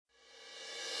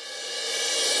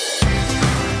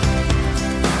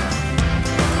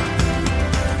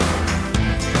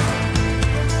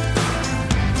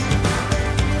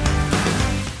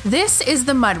This is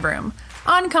The Mudroom,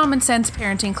 Uncommon Sense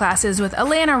Parenting Classes with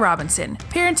Alana Robinson,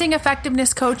 parenting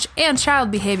effectiveness coach and child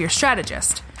behavior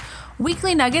strategist.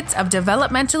 Weekly nuggets of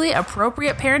developmentally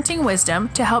appropriate parenting wisdom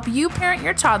to help you parent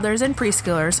your toddlers and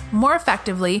preschoolers more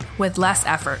effectively with less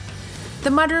effort.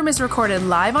 The Mudroom is recorded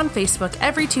live on Facebook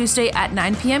every Tuesday at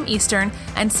 9 p.m. Eastern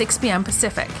and 6 p.m.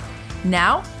 Pacific.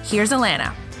 Now, here's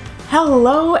Alana.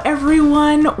 Hello,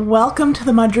 everyone. Welcome to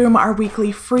The Mudroom, our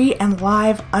weekly free and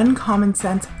live Uncommon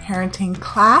Sense parenting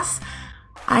class.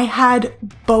 I had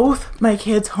both my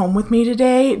kids home with me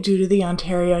today due to the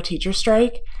Ontario teacher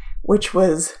strike, which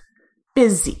was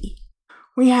busy.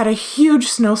 We had a huge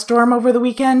snowstorm over the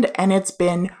weekend, and it's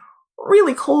been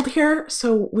really cold here,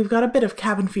 so we've got a bit of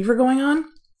cabin fever going on.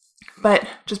 But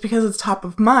just because it's top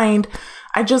of mind,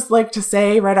 I'd just like to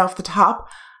say right off the top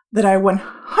that I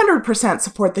 100%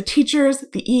 support the teachers,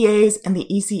 the EAs, and the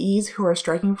ECEs who are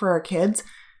striking for our kids.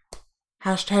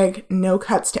 Hashtag no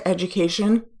cuts to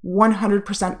education,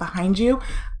 100% behind you.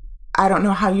 I don't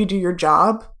know how you do your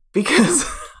job because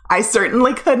I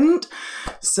certainly couldn't.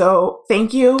 So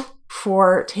thank you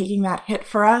for taking that hit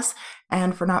for us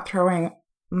and for not throwing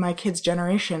my kids'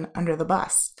 generation under the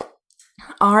bus.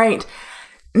 All right.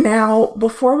 Now,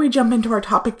 before we jump into our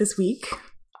topic this week,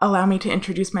 allow me to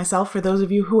introduce myself for those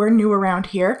of you who are new around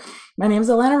here. My name is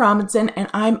Alana Robinson, and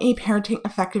I'm a parenting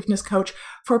effectiveness coach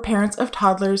for parents of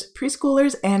toddlers,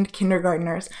 preschoolers, and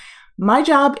kindergartners. My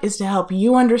job is to help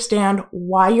you understand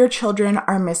why your children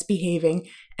are misbehaving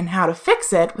and how to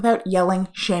fix it without yelling,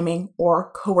 shaming,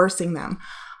 or coercing them.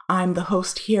 I'm the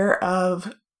host here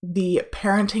of the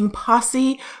Parenting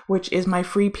Posse, which is my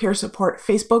free peer support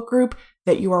Facebook group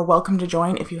that you are welcome to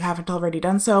join if you haven't already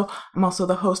done so. I'm also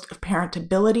the host of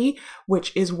Parentability,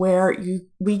 which is where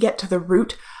we get to the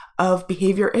root of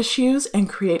behavior issues and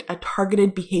create a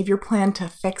targeted behavior plan to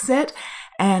fix it.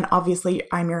 And obviously,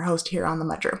 I'm your host here on The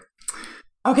Mudroom.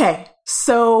 Okay,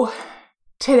 so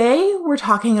today we're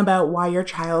talking about why your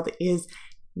child is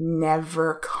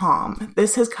never calm.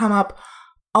 This has come up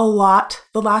a lot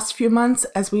the last few months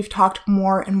as we've talked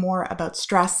more and more about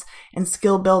stress and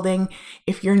skill building.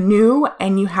 If you're new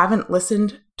and you haven't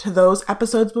listened to those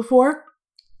episodes before,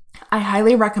 I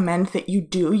highly recommend that you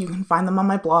do. You can find them on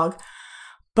my blog.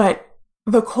 But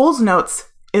the Coles Notes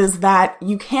is that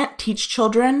you can't teach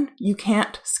children, you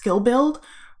can't skill build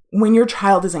when your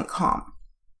child isn't calm,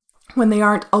 when they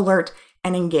aren't alert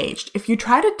and engaged. If you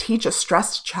try to teach a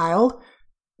stressed child,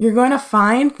 you're going to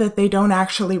find that they don't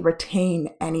actually retain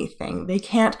anything. They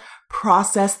can't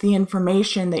process the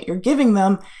information that you're giving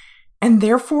them, and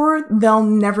therefore they'll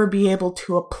never be able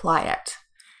to apply it.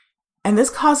 And this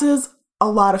causes a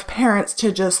lot of parents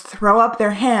to just throw up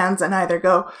their hands and either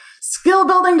go, skill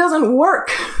building doesn't work,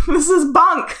 this is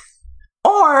bunk,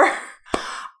 or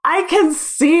I can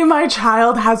see my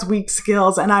child has weak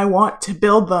skills and I want to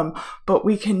build them, but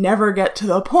we can never get to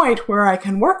the point where I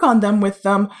can work on them with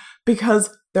them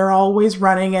because they're always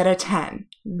running at a 10.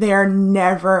 They're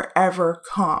never, ever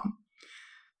calm.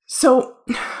 So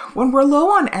when we're low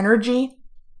on energy,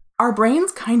 our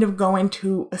brains kind of go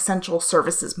into essential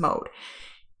services mode.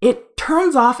 It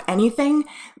turns off anything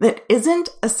that isn't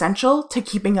essential to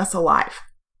keeping us alive.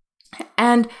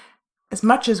 And as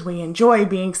much as we enjoy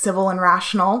being civil and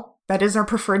rational, that is our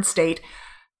preferred state,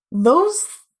 those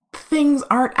things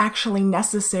aren't actually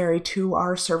necessary to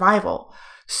our survival.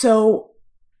 So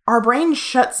our brain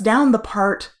shuts down the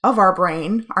part of our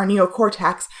brain, our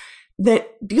neocortex,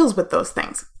 that deals with those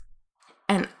things.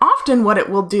 And often what it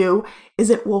will do is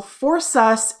it will force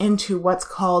us into what's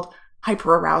called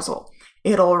hyperarousal.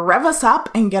 It'll rev us up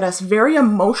and get us very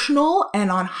emotional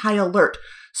and on high alert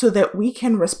so that we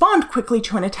can respond quickly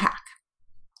to an attack.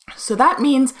 So that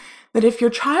means that if your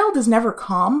child is never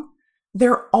calm,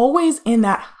 they're always in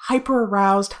that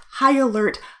hyper-aroused, high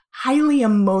alert, highly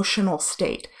emotional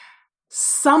state.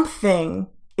 Something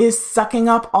is sucking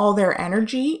up all their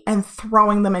energy and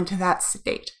throwing them into that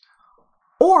state.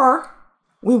 Or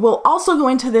we will also go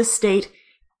into this state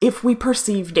if we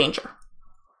perceive danger.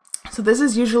 So this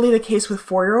is usually the case with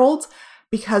 4-year-olds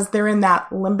because they're in that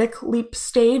limbic leap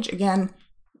stage. Again,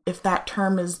 if that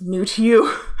term is new to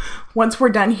you, once we're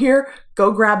done here,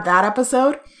 go grab that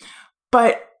episode.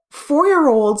 But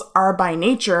 4-year-olds are by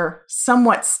nature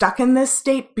somewhat stuck in this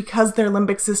state because their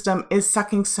limbic system is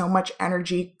sucking so much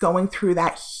energy going through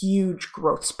that huge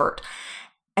growth spurt.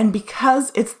 And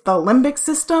because it's the limbic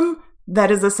system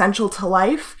that is essential to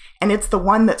life and it's the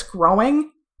one that's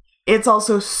growing, it's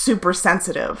also super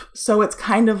sensitive. So it's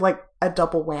kind of like a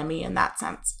double whammy in that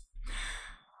sense.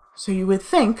 So you would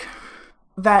think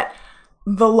that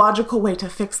the logical way to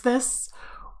fix this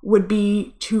would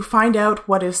be to find out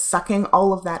what is sucking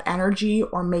all of that energy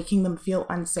or making them feel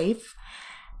unsafe,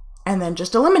 and then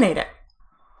just eliminate it.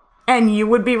 And you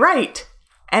would be right.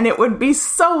 And it would be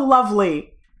so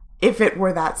lovely if it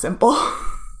were that simple.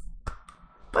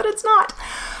 But it's not.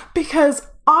 Because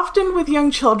often with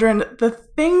young children, the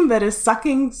thing that is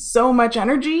sucking so much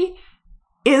energy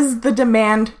is the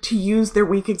demand to use their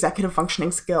weak executive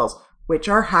functioning skills, which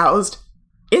are housed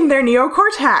in their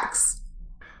neocortex.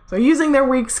 So using their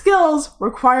weak skills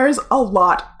requires a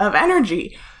lot of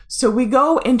energy. So we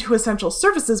go into essential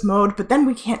services mode, but then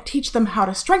we can't teach them how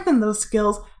to strengthen those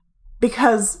skills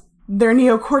because their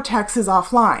neocortex is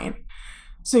offline.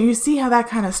 So you see how that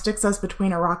kind of sticks us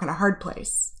between a rock and a hard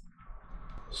place.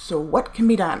 So what can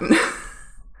be done?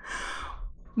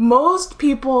 Most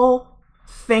people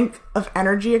think of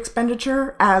energy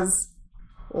expenditure as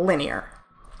linear.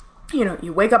 You know,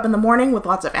 you wake up in the morning with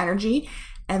lots of energy,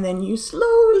 and then you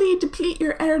slowly deplete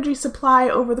your energy supply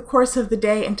over the course of the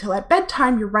day until at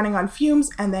bedtime you're running on fumes,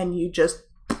 and then you just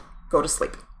go to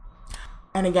sleep.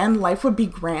 And again, life would be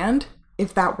grand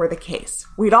if that were the case.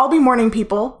 We'd all be morning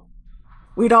people.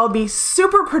 We'd all be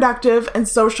super productive and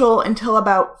social until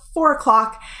about 4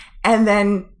 o'clock, and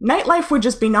then nightlife would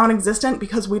just be non-existent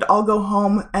because we'd all go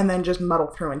home and then just muddle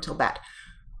through until bed.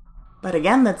 But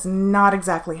again, that's not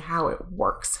exactly how it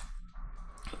works.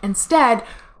 Instead,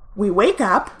 we wake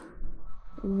up,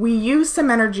 we use some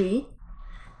energy,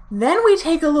 then we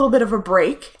take a little bit of a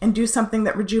break and do something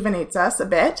that rejuvenates us a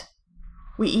bit.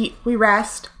 We eat, we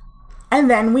rest, and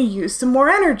then we use some more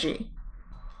energy.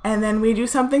 And then we do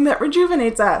something that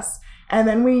rejuvenates us, and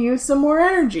then we use some more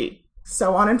energy,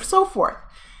 so on and so forth.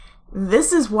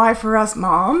 This is why for us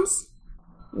moms,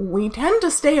 we tend to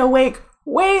stay awake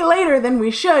way later than we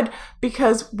should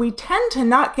because we tend to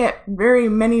not get very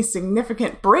many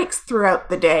significant breaks throughout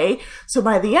the day. So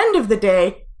by the end of the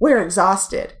day, we're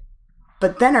exhausted.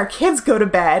 But then our kids go to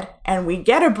bed and we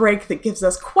get a break that gives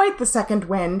us quite the second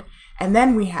wind, and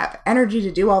then we have energy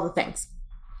to do all the things.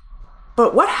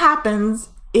 But what happens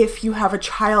if you have a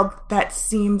child that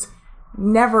seems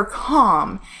never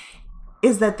calm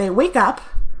is that they wake up,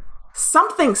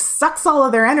 something sucks all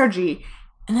of their energy,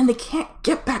 and then they can't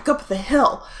get back up the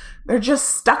hill. They're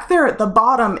just stuck there at the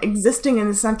bottom, existing in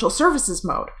essential services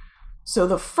mode. So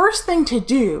the first thing to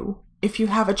do, if you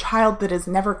have a child that is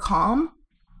never calm,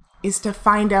 is to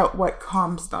find out what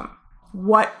calms them,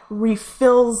 what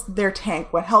refills their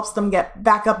tank, what helps them get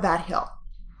back up that hill.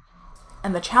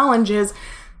 And the challenge is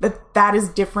that is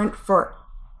different for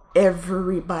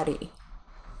everybody.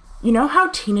 You know how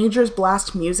teenagers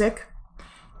blast music?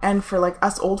 And for like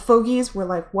us old fogies, we're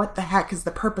like, what the heck is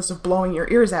the purpose of blowing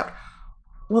your ears out?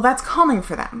 Well, that's calming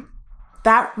for them.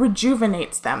 That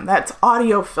rejuvenates them. That's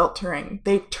audio filtering.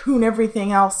 They tune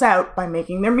everything else out by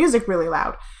making their music really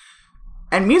loud.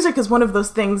 And music is one of those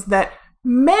things that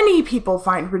many people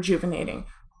find rejuvenating.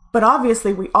 But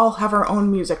obviously, we all have our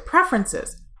own music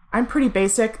preferences. I'm pretty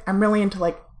basic. I'm really into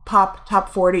like pop, top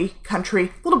 40, country,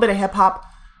 a little bit of hip hop.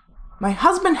 My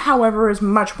husband, however, is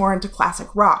much more into classic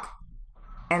rock.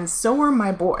 And so are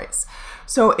my boys.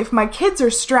 So if my kids are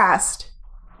stressed,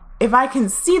 if I can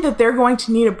see that they're going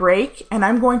to need a break and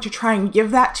I'm going to try and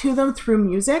give that to them through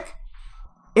music,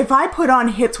 if I put on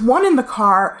hits 1 in the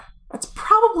car, that's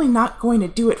probably not going to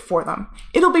do it for them.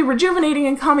 It'll be rejuvenating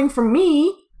and calming for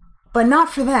me, but not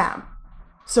for them.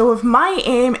 So if my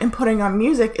aim in putting on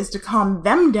music is to calm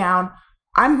them down,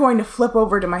 I'm going to flip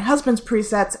over to my husband's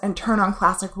presets and turn on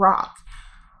classic rock.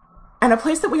 And a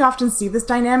place that we often see this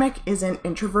dynamic is in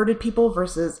introverted people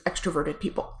versus extroverted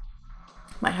people.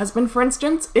 My husband, for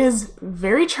instance, is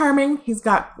very charming. He's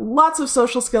got lots of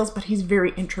social skills, but he's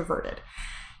very introverted.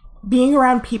 Being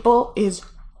around people is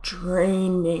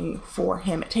draining for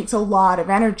him. It takes a lot of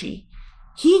energy.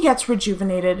 He gets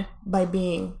rejuvenated by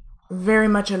being very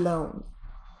much alone.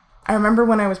 I remember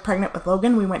when I was pregnant with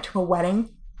Logan, we went to a wedding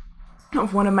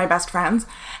of one of my best friends,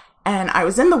 and I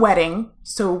was in the wedding,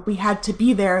 so we had to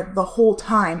be there the whole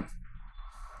time.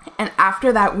 And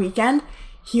after that weekend,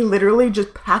 he literally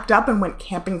just packed up and went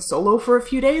camping solo for a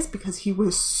few days because he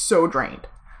was so drained.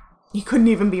 He couldn't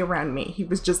even be around me. He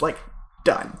was just like,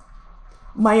 done.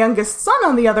 My youngest son,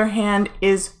 on the other hand,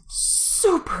 is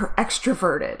super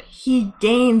extroverted. He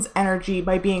gains energy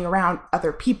by being around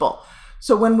other people.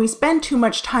 So when we spend too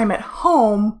much time at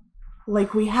home,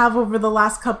 like we have over the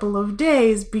last couple of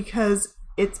days because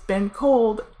it's been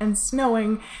cold and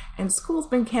snowing and school's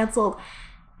been canceled,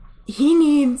 he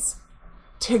needs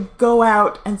to go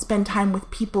out and spend time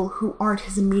with people who aren't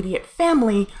his immediate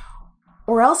family,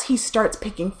 or else he starts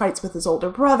picking fights with his older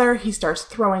brother. He starts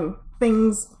throwing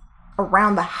things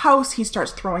around the house. He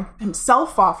starts throwing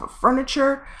himself off of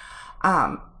furniture.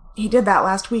 He did that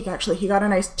last week, actually. He got a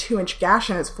nice 2-inch gash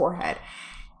in his forehead.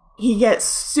 He gets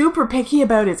super picky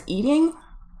about his eating.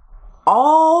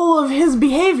 All of his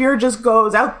behavior just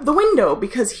goes out the window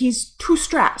because he's too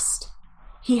stressed.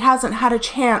 He hasn't had a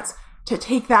chance to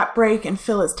take that break and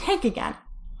fill his tank again.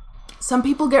 Some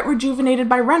people get rejuvenated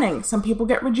by running. Some people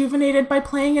get rejuvenated by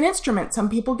playing an instrument. Some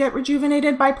people get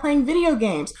rejuvenated by playing video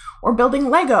games or building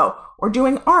Lego or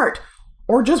doing art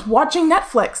or just watching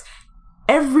Netflix.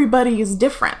 Everybody is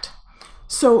different.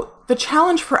 So the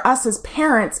challenge for us as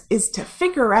parents is to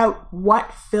figure out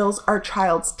what fills our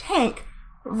child's tank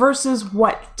versus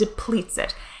what depletes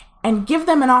it, and give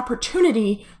them an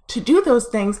opportunity to do those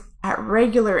things at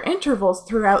regular intervals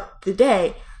throughout the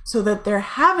day so that they're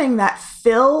having that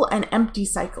fill and empty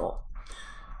cycle.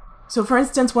 So for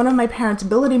instance, one of my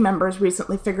Parentability members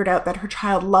recently figured out that her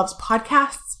child loves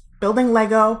podcasts, building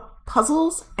Lego,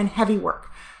 puzzles, and heavy work.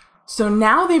 So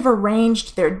now they've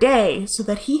arranged their day so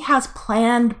that he has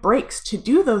planned breaks to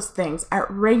do those things at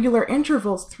regular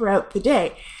intervals throughout the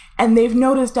day. And they've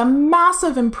noticed a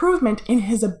massive improvement in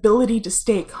his ability to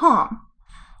stay calm,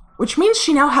 which means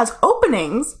she now has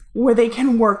openings where they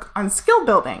can work on skill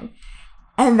building.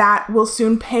 And that will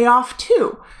soon pay off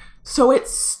too. So it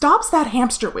stops that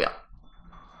hamster wheel.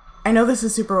 I know this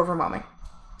is super overwhelming.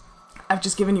 I've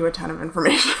just given you a ton of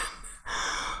information.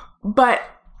 But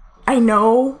I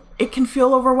know it can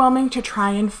feel overwhelming to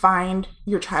try and find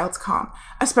your child's calm,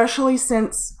 especially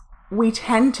since we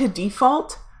tend to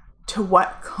default to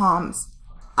what calms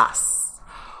us.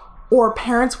 Or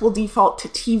parents will default to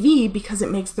TV because it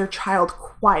makes their child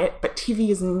quiet, but TV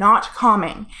is not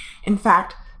calming. In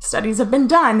fact, studies have been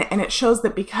done and it shows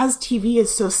that because TV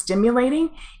is so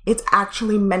stimulating, it's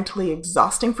actually mentally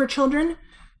exhausting for children.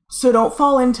 So don't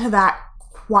fall into that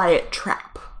quiet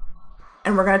trap.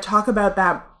 And we're going to talk about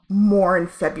that more in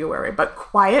February, but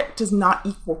quiet does not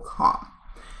equal calm.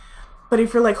 But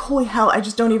if you're like, holy hell, I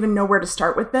just don't even know where to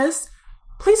start with this,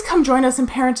 please come join us in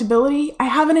Parentability. I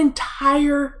have an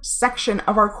entire section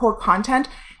of our core content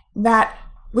that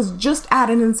was just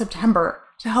added in September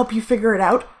to help you figure it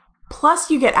out.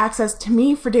 Plus, you get access to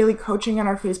me for daily coaching and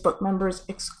our Facebook members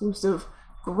exclusive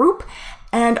group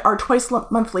and our twice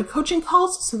monthly coaching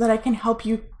calls so that I can help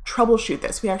you troubleshoot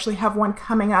this. We actually have one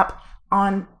coming up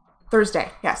on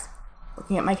Thursday. Yes,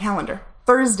 looking at my calendar.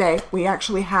 Thursday, we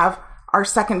actually have our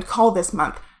second call this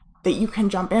month that you can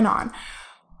jump in on.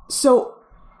 So,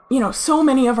 so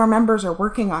many of our members are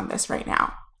working on this right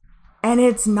now. And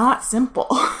it's not simple.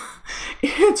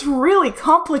 It's really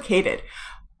complicated.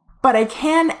 But I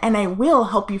can and I will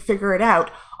help you figure it out.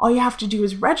 All you have to do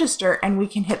is register and we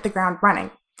can hit the ground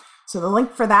running. So the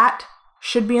link for that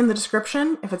should be in the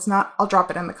description. If it's not, I'll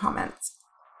drop it in the comments.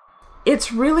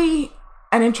 It's really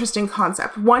an interesting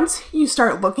concept. Once you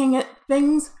start looking at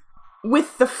things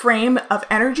with the frame of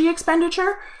energy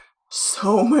expenditure,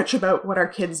 so much about what our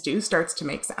kids do starts to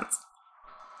make sense.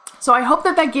 So I hope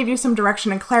that gave you some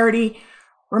direction and clarity.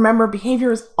 Remember,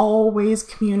 behavior is always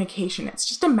communication. It's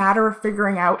just a matter of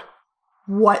figuring out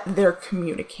what they're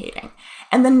communicating.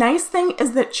 And the nice thing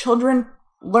is that children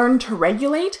learn to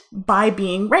regulate by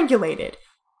being regulated.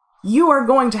 You are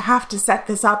going to have to set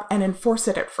this up and enforce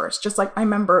it at first, just like my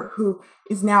member who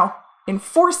is now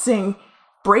enforcing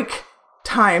break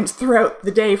times throughout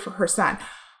the day for her son,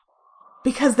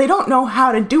 because they don't know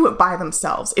how to do it by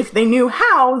themselves. If they knew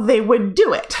how, they would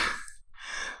do it.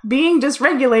 Being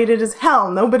dysregulated is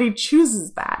hell. Nobody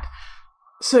chooses that.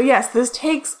 So yes, this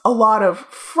takes a lot of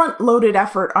front-loaded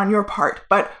effort on your part,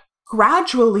 but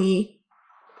gradually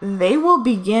they will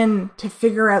begin to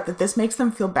figure out that this makes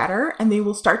them feel better, and they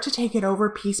will start to take it over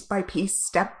piece by piece,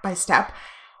 step by step,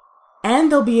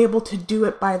 and they'll be able to do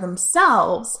it by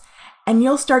themselves. And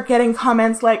you'll start getting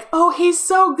comments like, oh, he's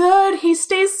so good. He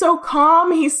stays so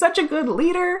calm. He's such a good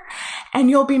leader. And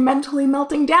you'll be mentally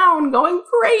melting down going,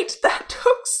 great, that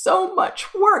took so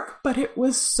much work, but it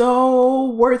was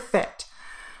so worth it.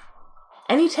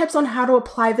 Any tips on how to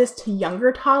apply this to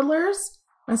younger toddlers?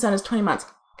 My son is 20 months.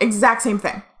 Exact same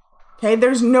thing. Okay,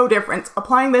 there's no difference.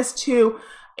 Applying this to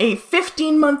a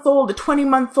 15-month-old, a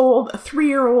 20-month-old, a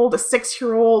 3-year-old, a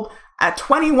 6-year-old, a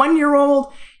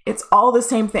 21-year-old, it's all the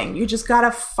same thing. You just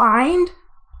gotta find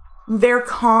their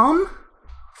calm,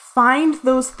 find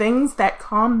those things that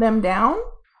calm them down,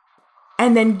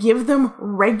 and then give them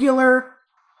regular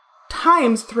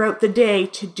times throughout the day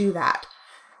to do that.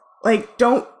 Like,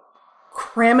 don't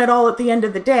cram it all at the end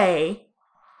of the day,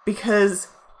 because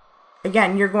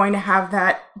again, you're going to have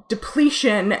that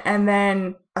depletion and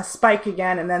then a spike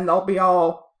again, and then they'll be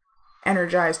all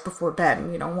energized before bed,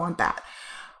 and you don't want that.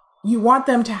 You want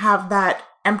them to have that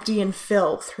empty and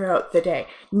fill throughout the day.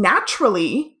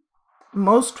 Naturally,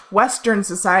 most Western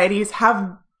societies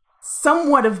have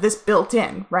somewhat of this built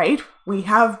in, right? We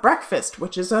have breakfast,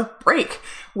 which is a break.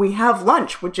 We have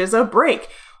lunch, which is a break.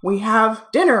 We have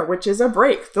dinner, which is a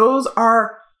break. Those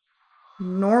are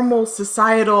normal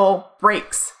societal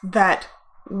breaks that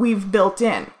we've built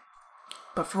in.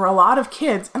 But for a lot of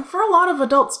kids, and for a lot of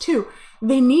adults too,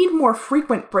 they need more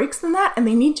frequent breaks than that, and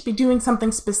they need to be doing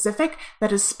something specific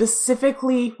that is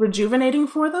specifically rejuvenating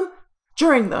for them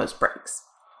during those breaks.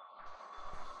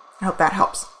 I hope that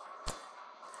helps.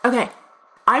 Okay,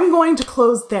 I'm going to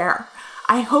close there.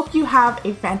 I hope you have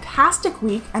a fantastic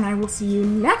week, and I will see you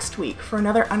next week for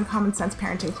another Uncommon Sense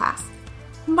parenting class.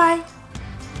 Bye.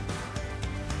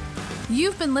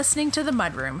 You've been listening to The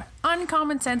Mudroom,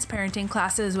 Uncommon Sense Parenting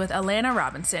Classes with Alana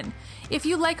Robinson. If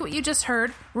you like what you just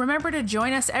heard, remember to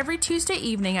join us every Tuesday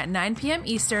evening at 9 p.m.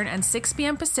 Eastern and 6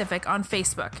 p.m. Pacific on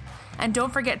Facebook. And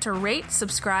don't forget to rate,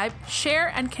 subscribe, share,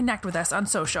 and connect with us on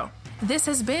social. This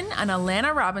has been an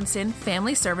Alana Robinson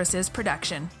Family Services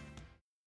production.